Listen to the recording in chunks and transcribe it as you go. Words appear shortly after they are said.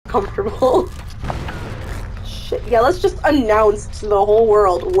comfortable. Shit. Yeah, let's just announce to the whole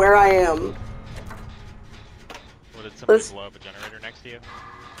world where I am. What, did somebody blow up a generator next to you?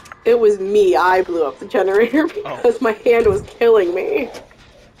 It was me. I blew up the generator because my hand was killing me.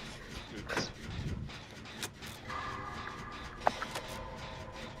 Oops.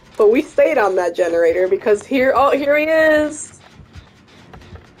 But we stayed on that generator because here he is.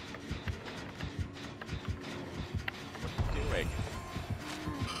 What are you doing?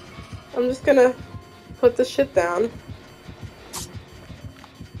 I'm just gonna put this shit down.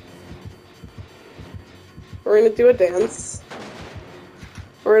 We're gonna do a dance.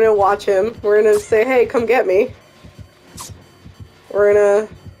 We're gonna watch him. We're gonna say, hey, come get me. We're gonna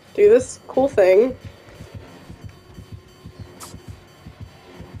do this cool thing.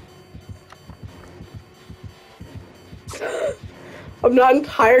 I'm not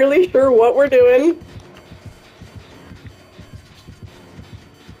entirely sure what we're doing.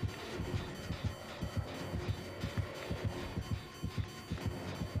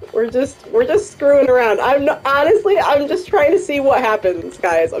 We're just screwing around. Honestly, I'm just trying to see what happens,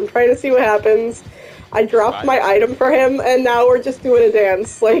 guys. I'm trying to see what happens. I dropped my item for him, and now we're just doing a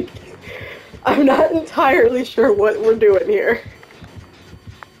dance. Like, I'm not entirely sure what we're doing here.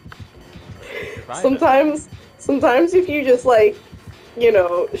 Sometimes if you just, like, you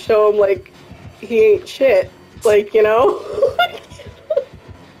know, show him, like, he ain't shit, like, you know?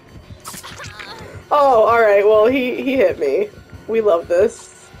 Oh, alright, well, he hit me. We love this.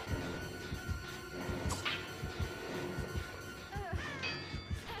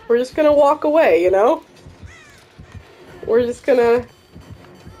 We're just gonna walk away, you know? We're just gonna...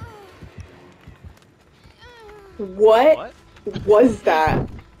 What was that?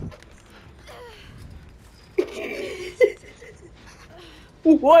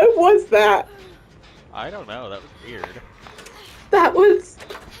 What was that? I don't know, that was weird. That was...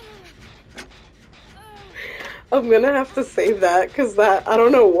 I'm gonna have to save that, because that... I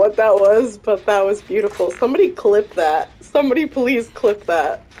don't know what that was, but that was beautiful. Somebody clip that. Somebody please clip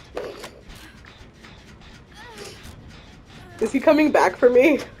that. Is he coming back for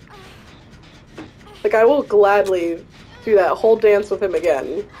me? Like, I will gladly do that whole dance with him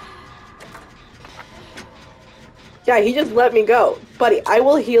again. Yeah, he just let me go. Buddy, I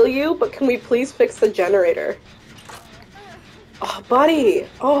will heal you, but can we please fix the generator? Oh, buddy!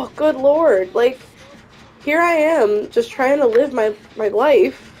 Oh, good lord. Like, here I am, just trying to live my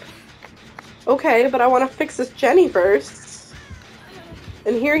life. Okay, but I want to fix this Jenny first.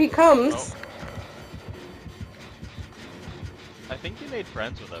 And here he comes. I think you made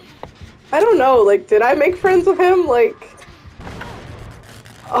friends with him. I don't know, like, did I make friends with him? Like...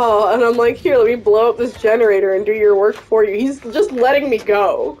 Oh, and I'm like, here, let me blow up this generator and do your work for you. He's just letting me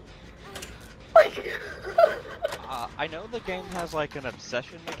go. Like... I know the game has, like, an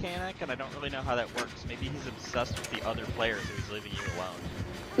obsession mechanic, and I don't really know how that works. Maybe he's obsessed with the other players, so he's leaving you alone.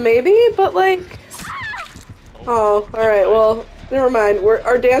 Maybe, but, like... Oh, alright, well, never mind.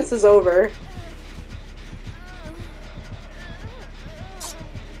 Our dance is over.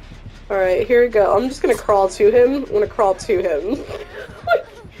 Alright, here we go. I'm just gonna crawl to him. I'm gonna crawl to him.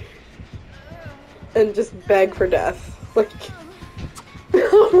 And just beg for death. Like...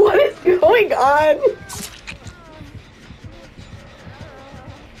 What is going on?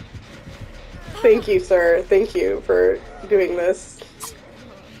 Thank you, sir. Thank you for doing this.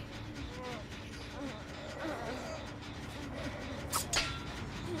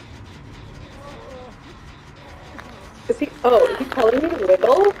 Is he- oh, is he telling me to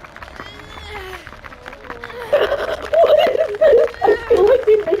wiggle? What is this? I feel like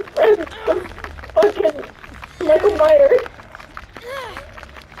we made friends with fucking Michael Meyers.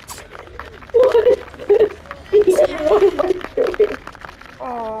 What is this? What am I doing?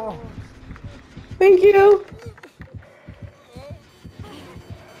 Oh. Thank you.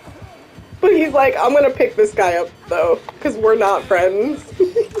 But he's like, I'm gonna pick this guy up, though, because we're not friends.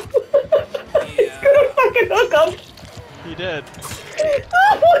 He's gonna fucking hook up. He did.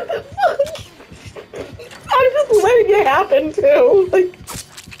 Oh, what the fuck? I'm just letting it happen, too. Like...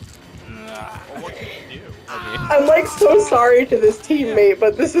 Well, what can you do? I mean... I'm, like, so sorry to this teammate,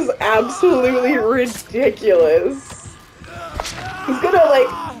 but this is absolutely ridiculous. He's gonna,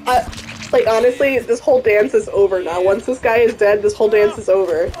 like, honestly, this whole dance is over now. Once this guy is dead, this whole dance is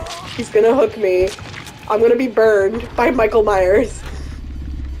over. He's gonna hook me. I'm gonna be burned by Michael Meyers.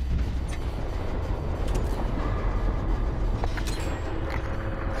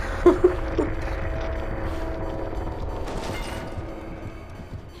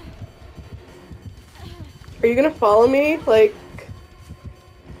 Are you gonna follow me? Like,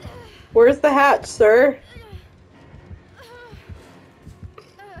 where's the hatch, sir?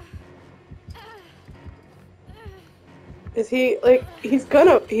 Is he, like, he's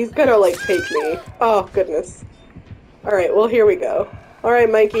gonna, like, take me. Oh, goodness. Alright, well, here we go.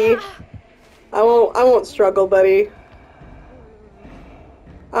 Alright, Mikey. I won't struggle, buddy.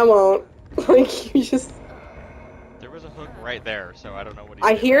 I won't. Like, you just... There was a hook right there, so I don't know what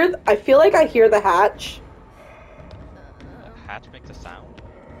he's doing. I feel like I hear the hatch. The hatch makes a sound?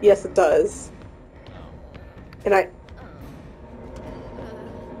 Yes, it does. Oh. And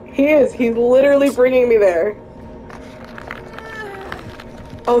he's literally bringing me there.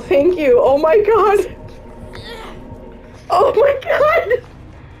 Oh, thank you. Oh my god. Oh my god.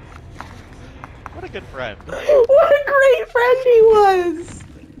 What a good friend. What a great friend he was.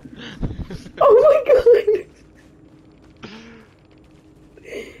 Oh my god.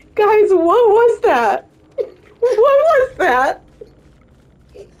 Guys, what was that? What was that?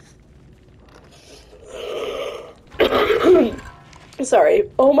 Sorry.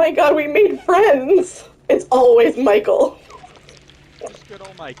 Oh my god, we made friends. It's always Michael. Just good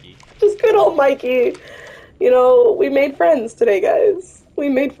old Mikey. Just good old Mikey. You know, we made friends today, guys. We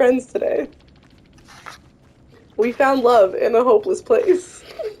made friends today. We found love in a hopeless place.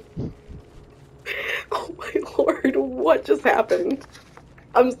 Oh my lord, what just happened?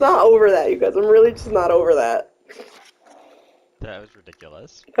 I'm not over that, you guys. I'm really just not over that. That was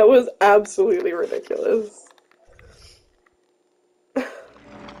ridiculous. That was absolutely ridiculous.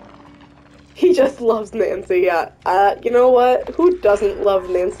 He just loves Nancy, yeah. You know what? Who doesn't love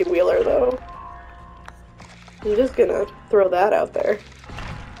Nancy Wheeler, though? I'm just gonna throw that out there.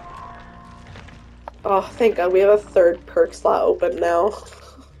 Oh, thank God, we have a third perk slot open now.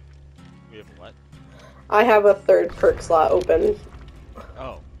 We have what? I have a third perk slot open.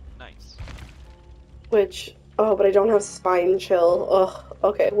 Oh, nice. Which, oh, but I don't have Spine Chill. Ugh,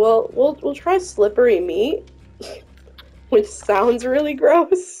 okay, well, we'll try Slippery Meat. Which sounds really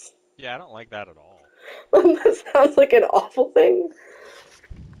gross. Yeah, I don't like that at all. That sounds like an awful thing.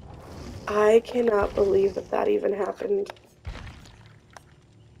 I cannot believe that that even happened.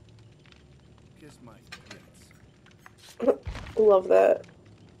 Kiss my tits. Love that.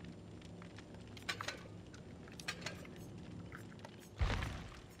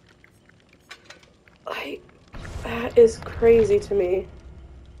 That is crazy to me.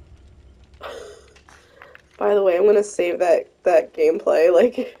 By the way, I'm gonna save that gameplay.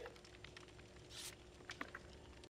 Like,